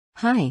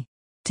Hi.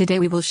 Today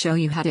we will show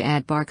you how to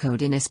add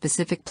barcode in a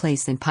specific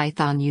place in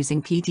Python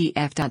using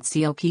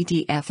PDF.co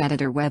PDF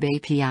Editor Web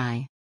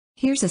API.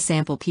 Here's a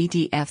sample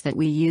PDF that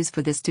we use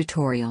for this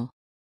tutorial.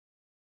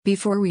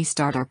 Before we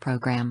start our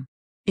program,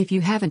 if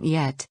you haven't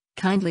yet,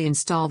 kindly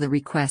install the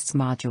requests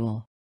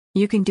module.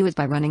 You can do it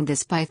by running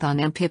this python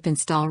mpip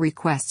install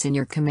requests in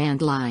your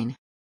command line.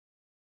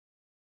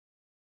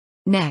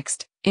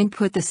 Next,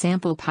 input the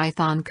sample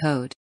Python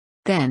code.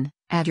 Then,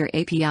 add your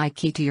API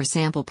key to your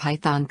sample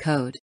Python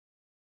code.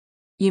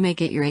 You may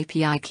get your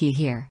API key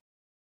here.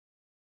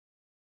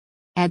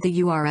 Add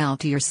the URL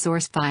to your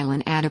source file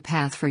and add a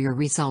path for your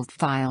result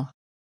file.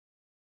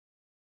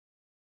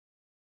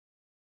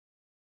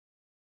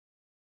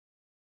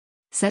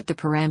 Set the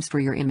params for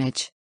your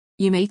image.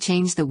 You may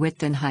change the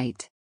width and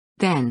height.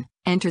 Then,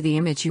 enter the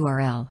image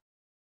URL.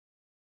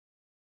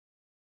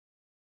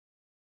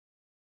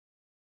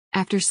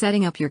 After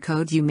setting up your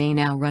code, you may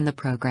now run the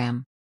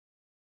program.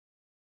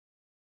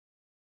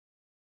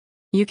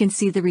 You can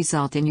see the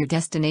result in your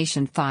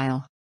destination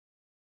file.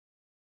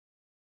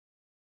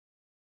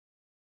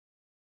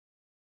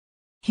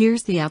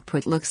 Here's the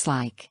output looks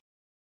like.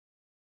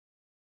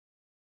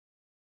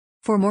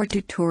 For more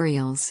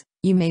tutorials,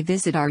 you may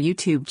visit our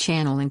YouTube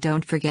channel and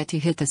don't forget to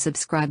hit the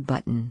subscribe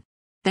button.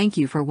 Thank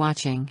you for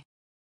watching.